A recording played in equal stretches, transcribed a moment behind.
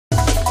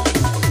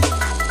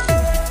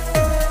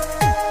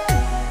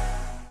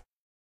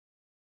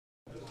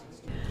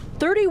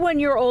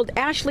31-year-old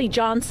Ashley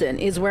Johnson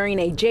is wearing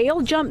a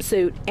jail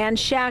jumpsuit and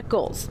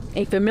shackles,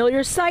 a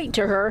familiar sight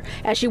to her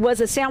as she was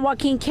a San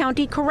Joaquin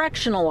County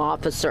Correctional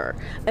officer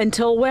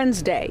until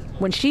Wednesday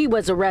when she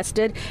was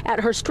arrested at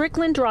her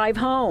Strickland Drive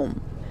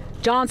home.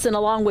 Johnson,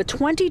 along with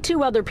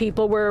 22 other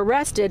people, were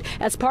arrested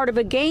as part of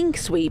a gang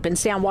sweep in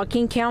San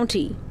Joaquin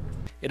County.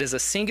 It is a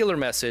singular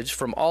message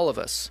from all of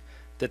us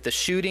that the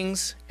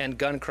shootings and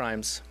gun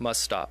crimes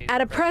must stop.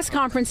 At a press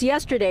conference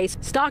yesterday,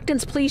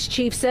 Stockton's police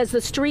chief says the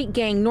street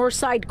gang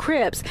Northside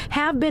Crips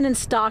have been in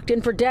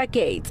Stockton for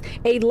decades.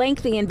 A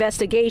lengthy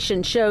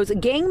investigation shows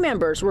gang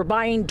members were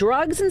buying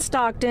drugs in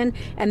Stockton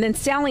and then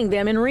selling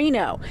them in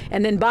Reno,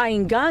 and then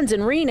buying guns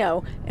in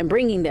Reno and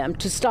bringing them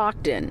to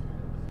Stockton.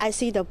 I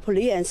see the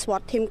police and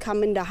SWAT team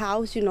come in the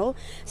house,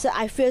 so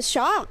I feel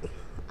shocked.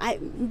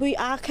 We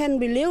can't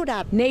believe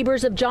that.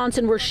 Neighbors of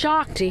Johnson were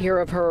shocked to hear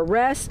of her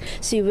arrest.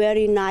 She's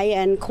very nice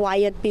and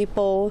quiet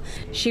people.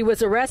 She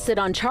was arrested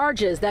on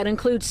charges that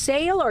include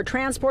sale or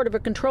transport of a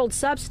controlled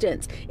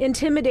substance,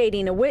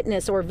 intimidating a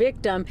witness or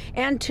victim,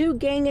 and 2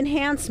 gang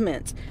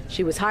enhancements.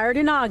 She was hired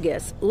in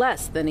August,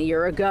 less than a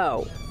year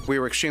ago. We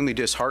were extremely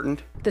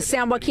disheartened. The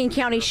San Joaquin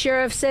County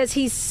Sheriff says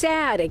he's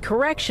sad a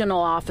correctional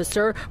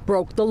officer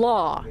broke the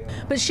law.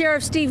 But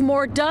Sheriff Steve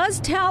Moore does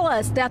tell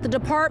us that the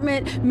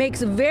department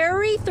makes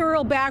very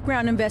thorough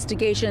background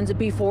investigations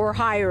before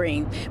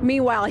hiring.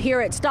 Meanwhile, here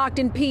at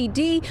Stockton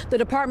PD, the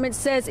department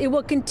says it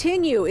will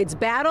continue its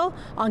battle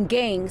on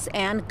gangs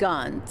and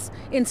guns.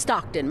 In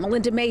Stockton,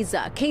 Melinda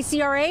Meza,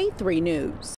 KCRA 3 News.